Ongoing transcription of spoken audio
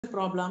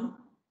problem.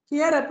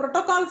 Here a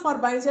protocol for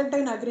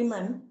Byzantine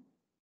agreement.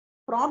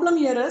 Problem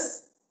here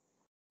is,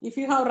 if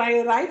you have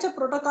write a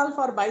protocol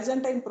for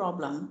Byzantine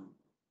problem,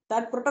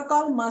 that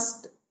protocol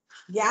must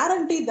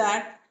guarantee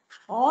that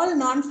all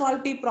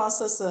non-faulty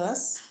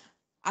processors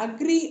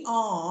agree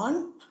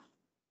on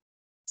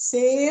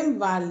same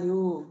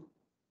value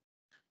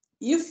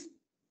if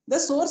the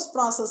source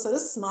processor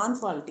is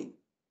non-faulty,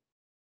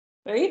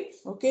 right?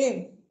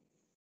 Okay.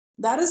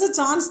 There is a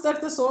chance that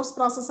the source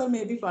processor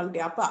may be faulty.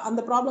 And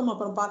the problem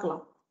appuram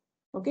paakalam.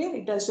 Okay,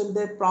 it has should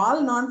the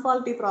all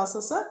non-faulty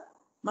processor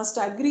must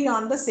agree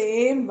on the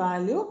same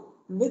value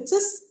which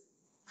is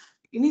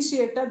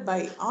initiated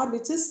by or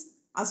which is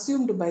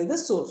assumed by the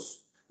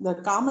source. The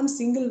common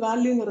single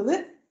value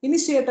is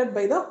initiated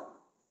by the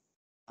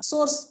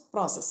source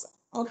processor.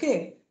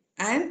 Okay,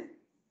 and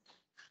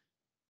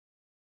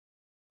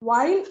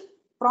while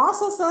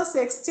processors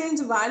exchange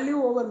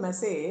value over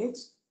message,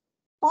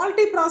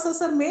 faulty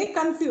processor may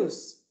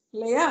confuse.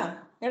 Leya,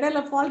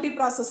 edala faulty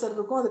processor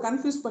irukum adu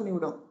confuse panni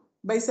vidum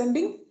by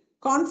sending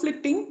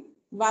conflicting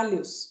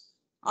values.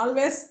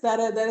 Always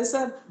there is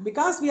a,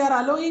 because we are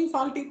allowing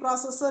faulty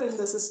processor in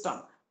the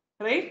system,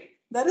 right?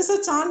 There is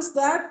a chance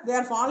that they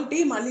are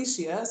faulty,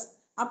 malicious.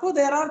 Appo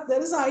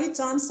there is a high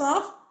chance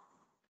of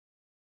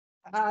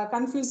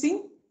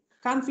confusing,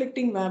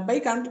 conflicting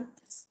by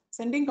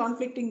sending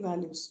conflicting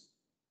values.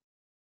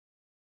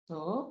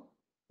 So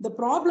the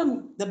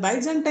problem, the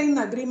Byzantine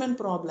agreement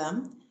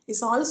problem,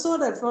 is also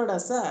referred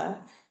as a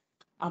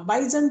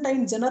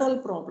Byzantine general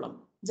problem.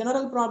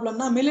 General problem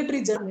na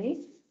military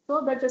journey.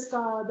 So that is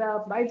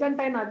the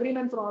Byzantine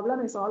agreement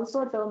problem is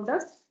also termed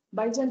as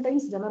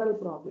Byzantine's general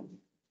problem.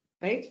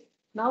 Right?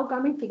 Now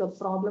coming to the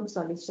problem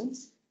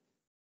solutions.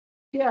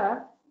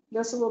 Here,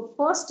 the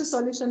first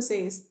solution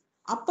says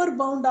upper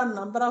bound on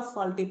number of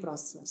faulty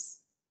processors.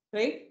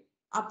 Right?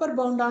 Upper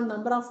bound on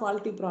number of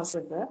faulty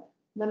processor.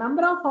 The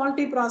number of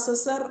faulty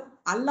processor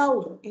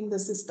allowed in the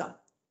system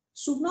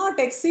should not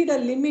exceed a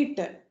limit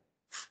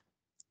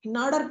in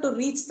order to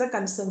reach the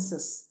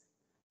consensus,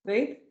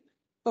 right?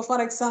 So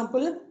for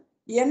example,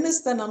 n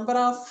is the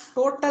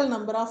total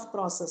number of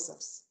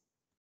processors.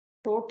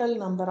 Total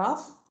number of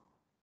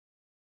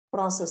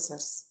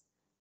processors.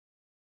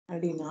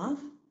 Adina,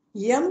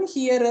 m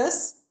here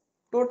is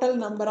total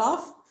number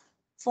of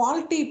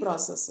faulty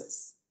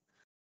processors.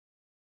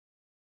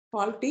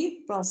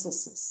 Faulty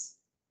processors.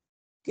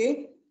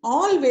 Okay,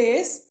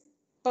 always,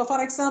 for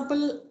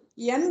example,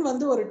 n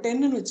வந்து ஒரு 10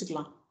 ன்னு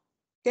வெச்சுக்கலாம்.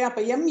 Okay,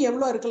 அப்ப m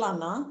எவ்வளவு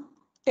இருக்கலாம்னா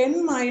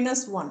 10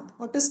 minus 1.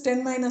 What is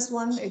 10 minus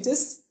 1? It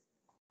is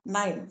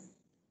 9.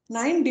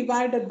 9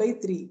 divided by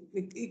 3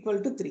 equal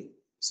to 3.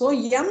 So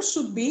m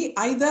should be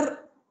either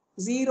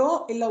 0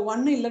 இல்ல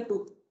 1 இல்ல 2.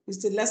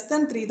 It's less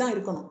than 3 தான்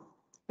இருக்கணும்.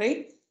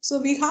 Right? So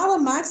we have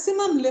a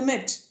maximum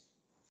limit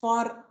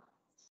for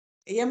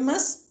m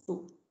is 2.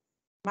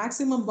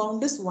 Maximum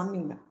bound is 1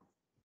 in that.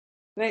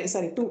 Right,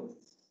 sorry, 2.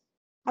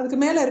 அதுக்கு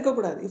மேல இருக்க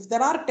கூடாது. If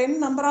there are 10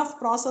 number of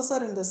processor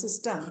in the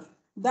system,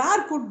 there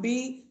could be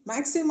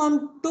maximum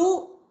 2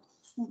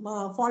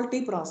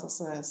 faulty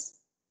processors.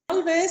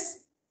 Always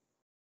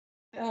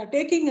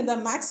taking the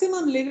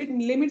maximum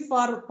limit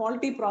for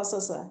faulty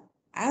processor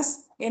as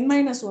n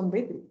minus 1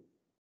 by 3.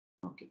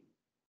 Okay.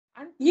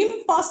 And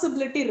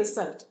impossibility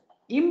result.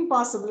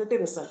 Impossibility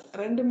result.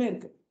 ரெண்டுமே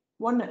இருக்கு.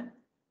 One,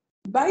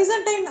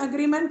 Byzantine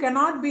agreement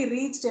cannot be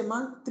reached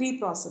among 3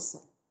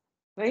 processors.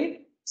 Right?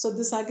 So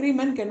this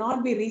agreement cannot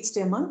be reached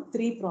among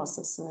 3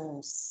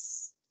 processors.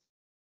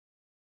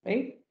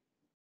 Right?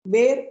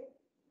 Where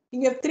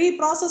இங்க 3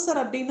 processor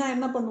அப்படின்னா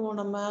என்ன பண்ணுவோம்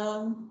நம்ம?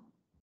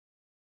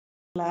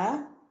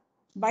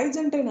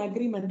 Byzantine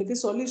agreement க்கு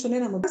சொல்யூஷனே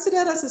நம்ம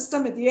consider a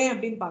system with ஏன்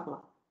அப்படின்னு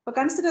பார்க்கலாம். இப்போ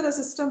consider a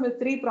system with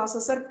 3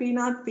 processor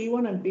P0,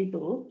 P1 and P2.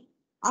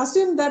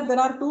 Assume that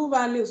there are 2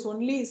 values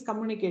only is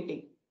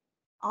communicating.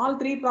 All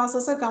 3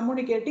 processor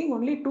communicating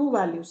only 2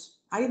 values,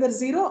 either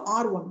 0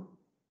 or 1.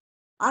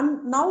 And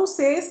now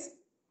says,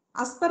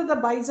 as per the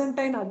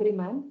Byzantine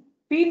agreement,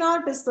 P0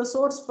 is the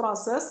source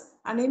process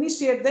and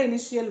initiate the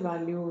initial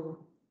value.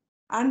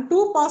 And 2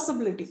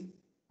 possibility.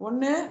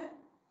 One,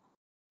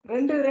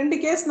 ரெண்டு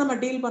case நம்ம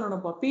deal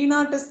பண்ணணும்.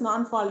 P0 is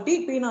non-faulty,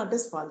 P0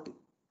 is faulty.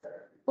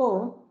 Oh,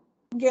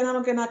 இங்கே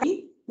நமக்கு என்ன?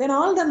 Then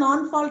all the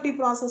non-faulty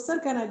processor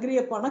can agree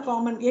upon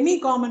any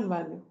common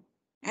value.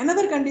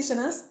 Another condition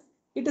is,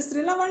 it is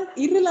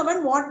irrelevant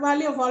what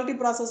value of faulty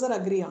processor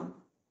agree on.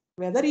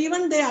 Whether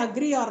even they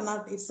agree or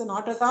not, it's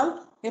not at all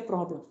a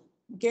problem.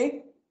 Okay.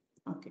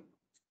 Okay.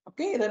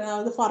 Okay. Then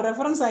for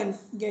reference, I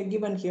have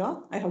given here.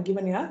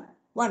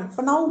 1.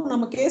 For now,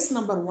 case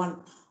number 1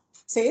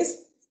 says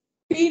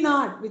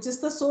P0, which is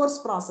the source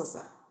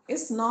processor,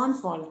 is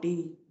non-faulty.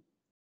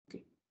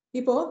 Okay.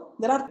 Now,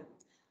 there are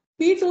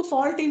P2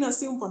 faulty in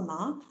assume panna.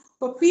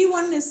 So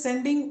P1 is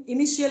sending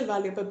initial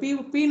value.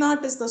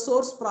 P0 is the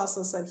source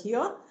processor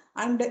here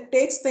and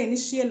takes the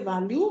initial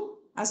value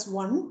as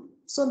 1.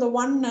 So the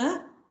 1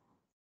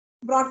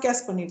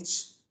 broadcast பண்ணிடுச்சு.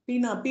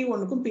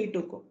 P1 க்கும் P2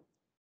 க்கும்.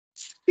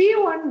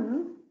 P1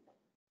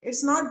 is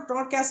not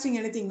broadcasting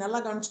anything. நல்லா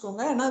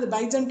கவனிச்சுக்கோங்க. ஏன்னா அது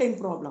Byzantine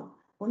problem.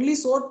 only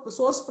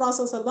source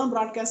processor தான்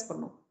broadcast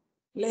பண்ணும்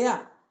இல்லையா?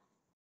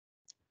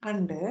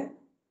 And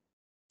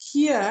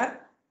here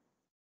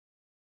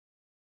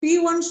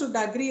P1 should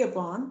agree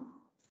upon,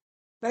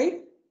 right?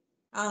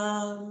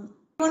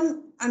 P1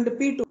 and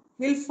P2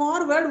 will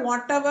forward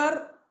whatever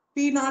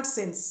P0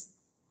 sends.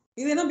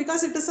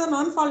 Because it is a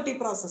non-faulty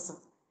processor.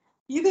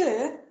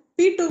 This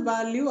P2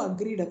 value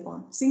agreed upon.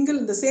 Single,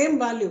 the same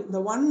value.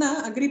 The one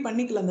agree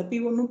pannikala, the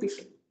P1 and P2.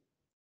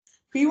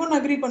 P1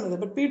 agree pannudha,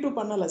 but P2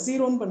 pannala,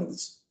 0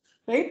 panniduchu.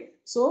 Right?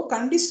 So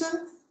condition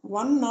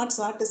 1 not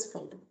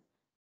satisfied.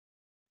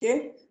 Okay?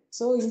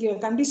 So in your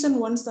condition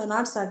 1 is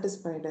not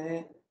satisfied.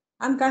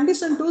 And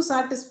condition 2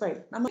 satisfied.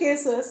 In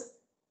cases,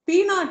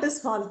 P0 is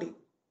faulty.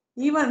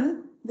 Even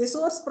the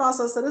source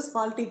processor is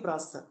faulty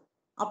processor.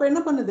 Appo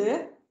enna pannudhu?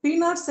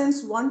 P0 sends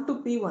 1 to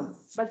P1,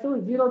 but 0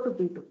 to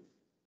P2.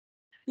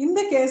 In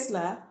the case,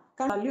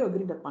 value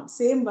agreed upon.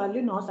 Same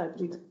value not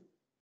agreed.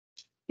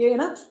 Okay,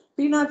 na?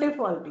 P0 is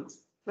faulty.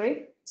 Right?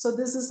 So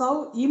this is how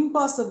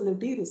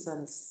impossibility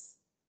results.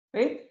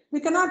 Right? We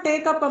cannot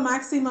take up a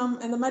maximum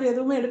and the mari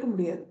eduvume edukka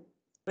mudiyadhu.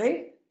 Right?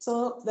 So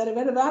where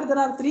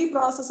there are 3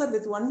 processors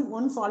with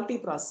one faulty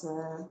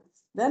processor,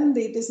 then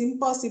it is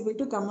impossible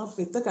to come up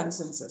with the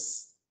consensus.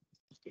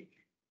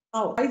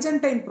 Now,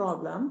 Byzantine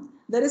problem,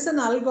 there is an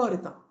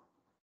algorithm.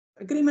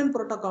 Agreement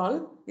protocol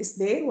is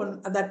there,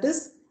 that is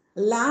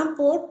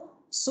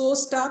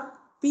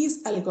Lamport-Shostak-Peas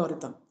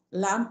Algorithm.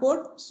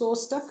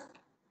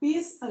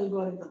 Lamport-Shostak-Peas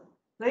Algorithm.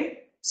 Right?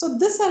 So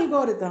this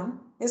algorithm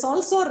is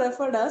also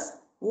referred as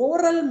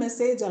oral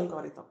message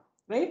algorithm.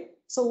 Right?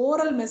 So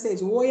oral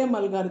message, OM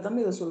algorithm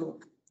is a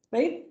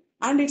right?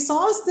 And it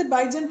solves the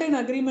Byzantine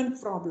agreement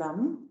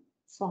problem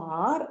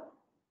for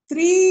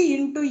 3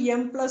 into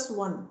m plus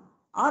 1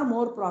 or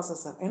more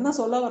processor. Enna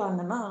solla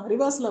varanga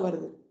reverse la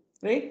varudhu.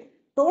 Right?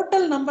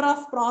 Total number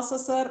of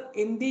processor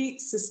in the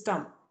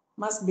system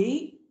must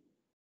be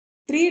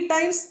 3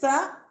 times the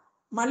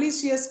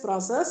malicious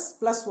process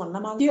plus 1.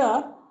 Nama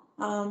here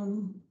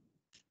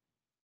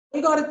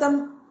algorithm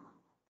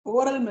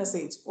oral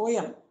message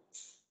OM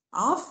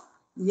of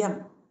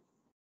m,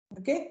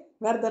 okay,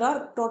 where there are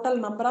total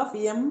number of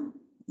m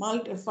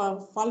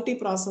faulty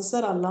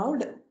processor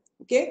allowed,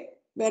 okay,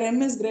 where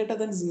m is greater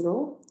than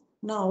 0.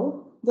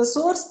 Now the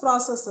source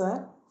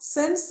processor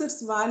sends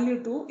its value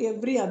to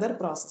every other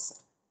processor.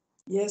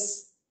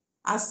 Yes,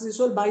 as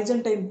usual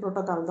Byzantine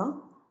protocol da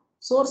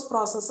source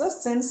processor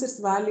sends its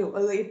value,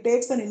 it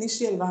takes an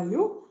initial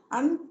value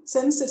and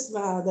sends its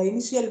the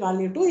initial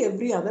value to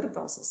every other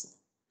processor.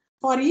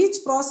 For each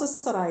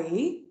processor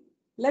I,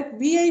 let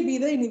Vi be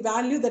the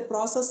value that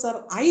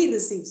processor I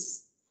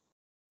receives.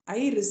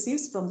 I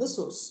receives from the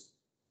source.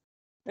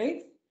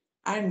 Right?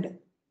 And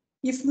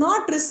if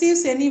not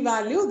receives any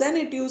value, then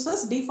it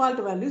uses default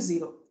value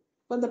 0.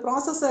 When the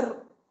processor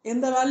in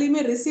the value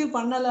may receive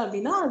pannala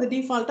abina, the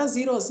default is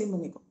 0 assume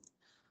panikom.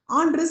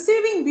 On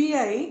receiving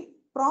Vi,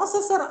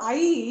 processor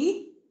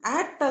I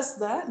acts as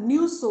the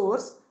new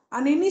source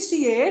and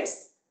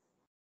initiates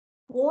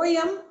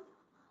OM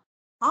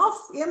of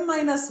m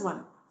minus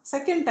 1.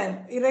 Second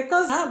time, it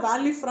records a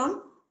value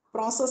from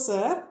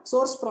processor,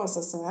 source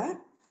processor.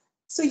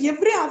 So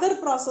every other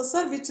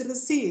processor which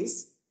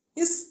receives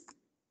is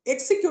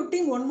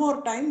executing one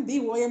more time the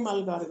OM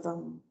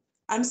algorithm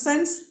and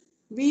sends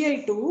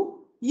Vi to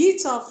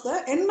each of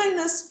the n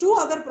minus 2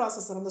 other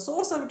processor. And the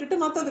source of it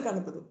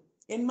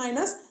n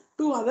minus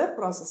 2 other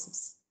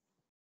processors.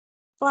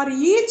 For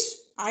each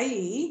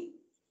I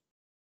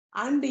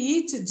and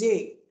each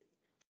j,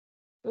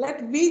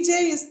 let Vj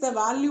is the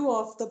value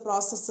of the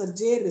processor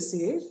j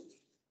received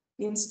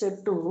in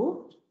step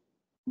 2.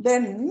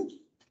 Then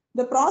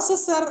the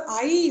processor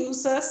I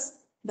uses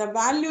the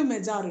value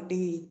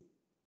majority.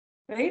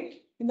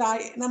 Right?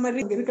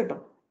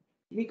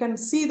 We can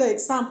see the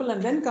example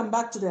and then come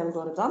back to the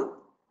algorithm.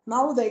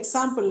 Now the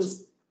example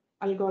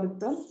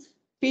algorithm.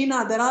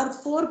 P0, there are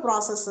 4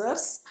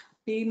 processors.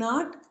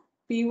 P0,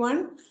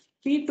 P1,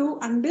 P2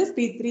 and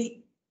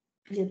P3.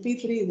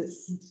 P3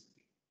 is.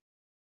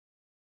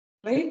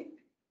 Right?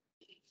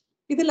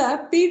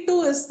 Idhila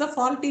P2 is the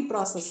faulty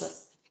processor.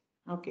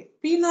 Okay.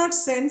 P0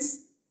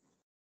 sends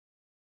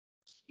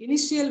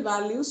initial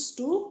values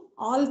to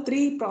all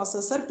 3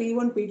 processor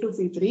P1, P2,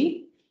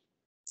 P3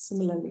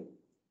 similarly.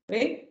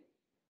 Right?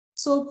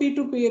 So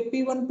P2,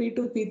 P1,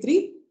 P2,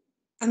 P3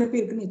 and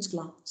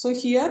so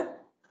here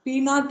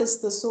P0 is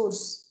the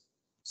source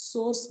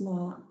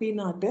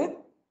P0.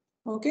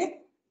 Okay.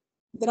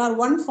 There are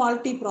 1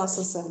 faulty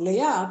processor.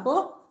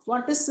 So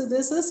what is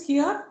this is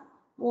here?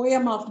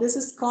 OM of, this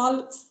is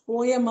called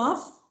OM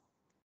of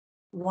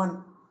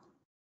 1.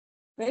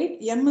 Right?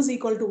 M is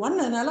equal to 1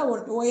 and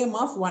OM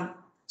of 1.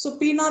 So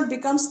P0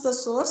 becomes the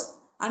source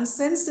and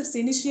sends its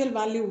initial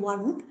value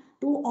 1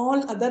 to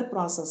all other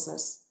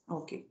processors.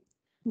 Okay.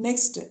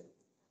 Next,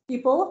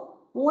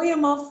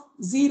 OM of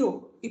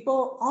 0.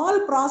 All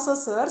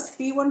processors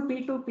P1,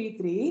 P2,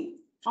 P3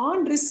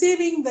 on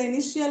receiving the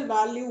initial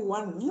value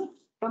 1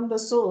 from the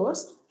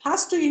source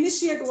has to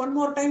initiate one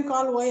more time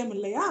call OM.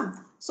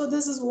 So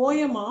this is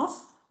OM of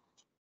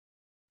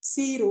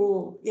 0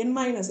 n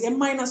minus m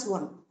minus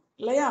 1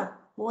 இல்லையா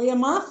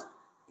OM of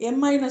m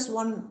minus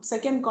 1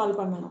 second call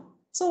பண்ணணும்.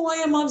 So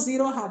OM of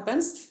 0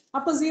 happens.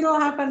 அப்போ 0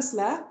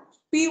 happensல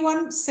P1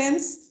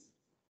 sends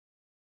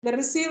the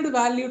received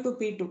value to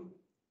P2.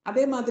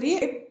 அதே மாதிரி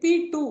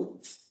P2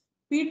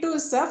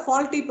 is a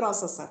faulty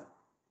processor.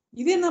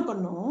 இது என்ன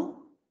பண்ணும்?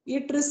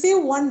 It receive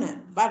 1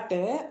 but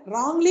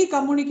wrongly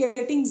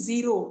communicating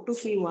 0 to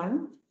P1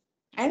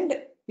 and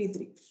P3.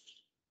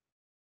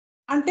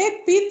 And take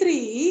P3,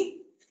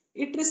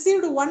 it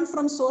received 1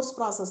 from source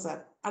processor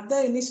at the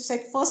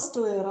initial first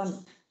run.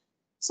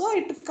 So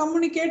it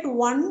communicate 1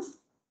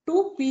 to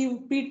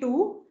P2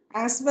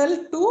 as well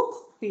to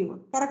P1.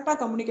 Correctly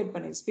communicate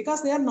panis because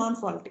they are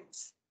non-faulty.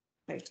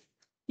 Right.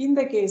 In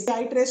the case, the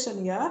iteration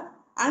here,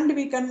 and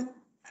we can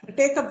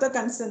take up the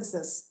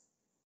consensus.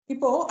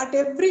 Now, at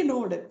every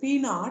node,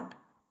 P0 la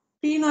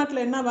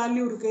enna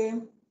value irukku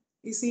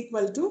is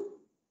equal to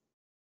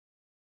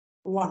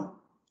 1.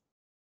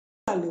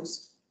 Values.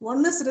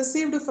 One is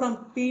received from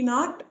P0,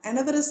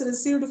 another is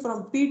received from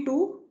P2,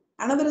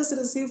 another is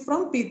received from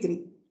P3.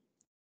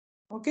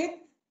 Okay.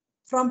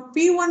 From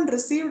P1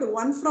 received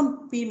 1 from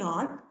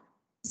P0,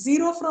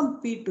 0 from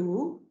P2,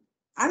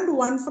 and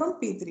 1 from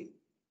P3.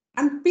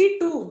 And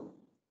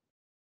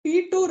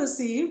P2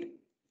 received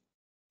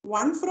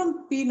 1 from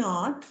P0,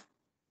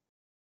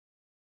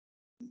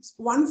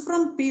 1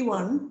 from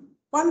P1,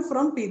 1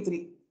 from P3.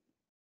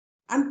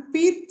 And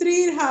P3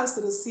 has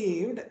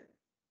received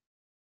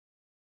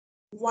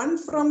 1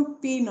 from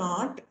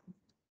P0,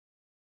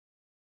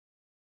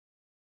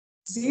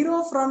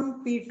 0 from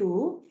P2,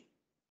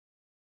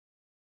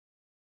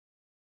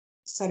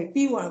 sorry,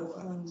 P1,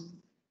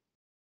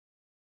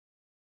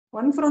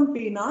 1 from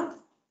P0,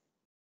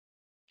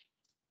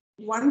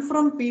 1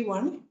 from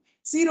P1,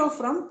 0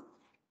 from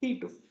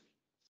P2.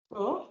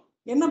 So,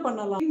 என்ன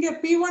பண்ணலாம்? இங்க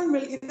P1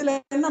 will இதுல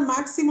என்ன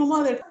maximum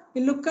we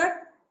look at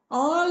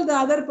all the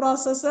other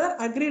processor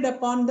agreed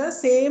upon the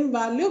same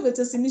value which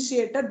is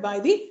initiated by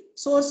the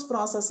source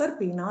processor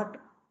P0.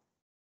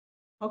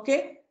 Okay,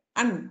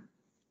 and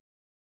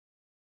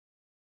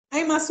I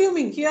am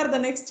assuming here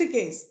the next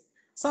case.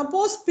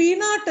 Suppose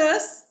P0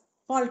 is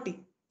faulty.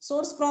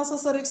 Source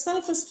processor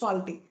itself is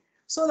faulty.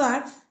 So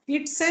that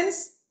it sends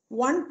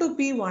 1 to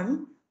P1,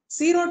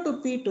 0 to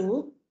P2,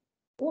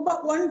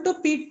 1 to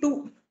P2,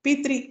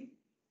 P3.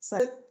 So,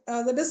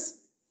 that is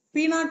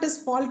P0 is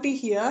faulty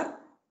here.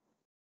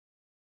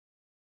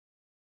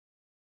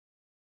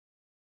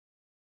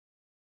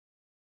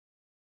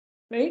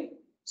 Right?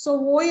 So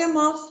OM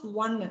of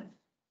 1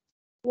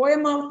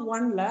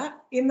 la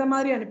இந்த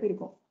மாதிரி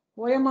அனுப்பியிருக்கும்.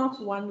 OM of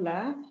 1 la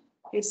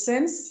it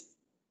sends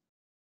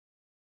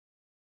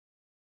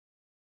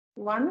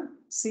 1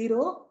 0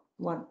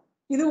 1.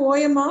 இது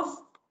OM of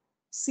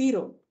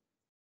 0.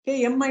 Okay,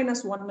 m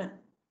minus 1.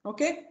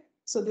 Okay,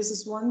 so this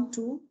is 1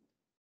 2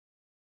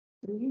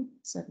 3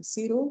 7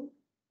 0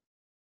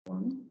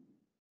 1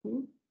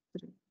 2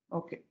 3.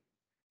 Okay.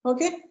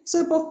 Okay, so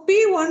if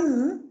P1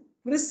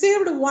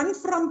 received 1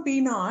 from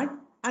P0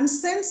 and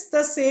sends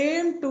the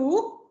same to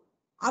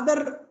other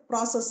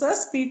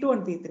processors P2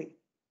 and P3.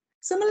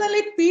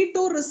 Similarly, P2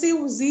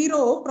 receives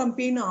 0 from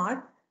P0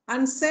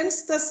 and sends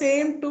the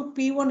same to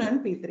P1 and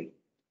P3.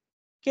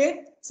 Okay,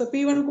 so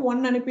P1 ku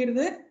 1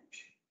 அனுப்பிடுது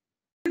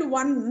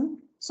 1,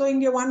 so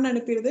இங்க 1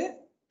 அனுப்பிடுது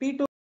P2.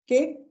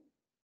 Okay,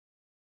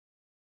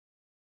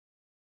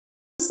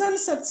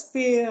 sends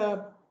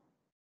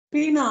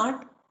P0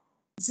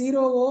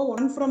 0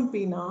 1 from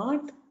P0,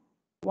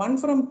 1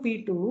 from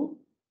P2,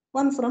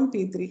 1 from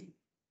P3.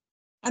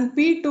 And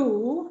P2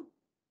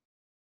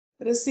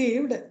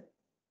 received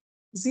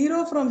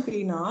 0 from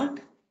P0,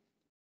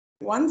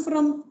 1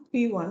 from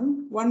P1,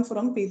 1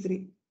 from P3.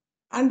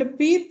 And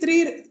P3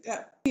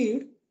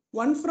 received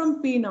 1 from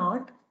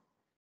P0,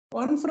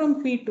 1 from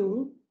P2,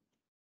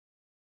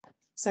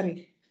 sorry,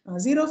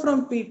 0 from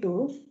P2,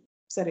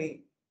 sorry,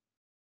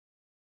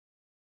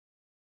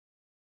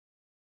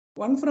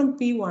 1 from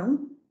P1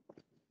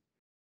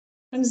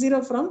 and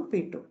 0 from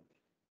P2.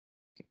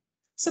 Okay.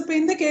 So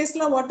in the case,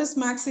 what is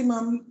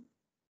maximum?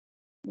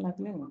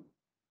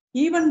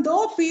 Even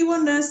though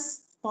P1 is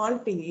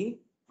faulty,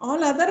 all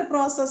other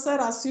processor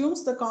assumes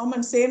the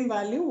common same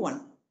value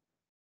 1.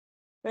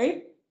 Right?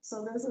 So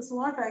this is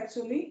what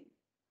actually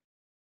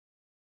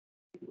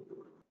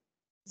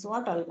is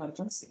what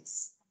algorithm says.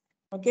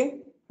 Okay,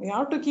 we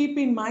have to keep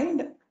in mind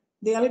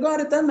the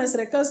algorithm is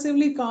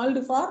recursively called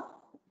for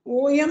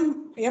OM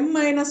m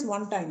minus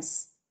 1 times.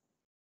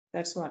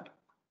 That's what.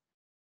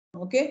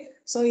 Okay,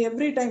 so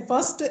every time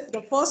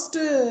the first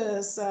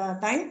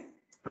time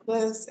the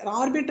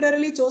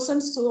arbitrarily chosen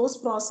source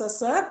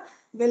processor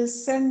will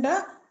send a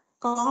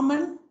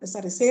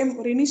same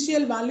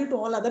initial value to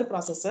all other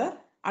processor.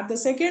 At the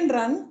second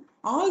run,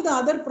 all the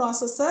other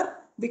processor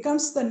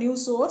becomes the new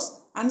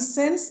source and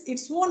sends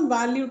its own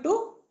value to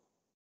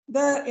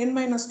the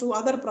n-2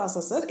 other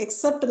processor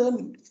except the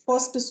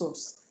first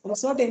source.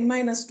 That's what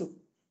n-2.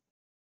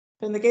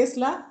 In the case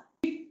la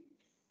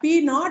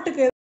P0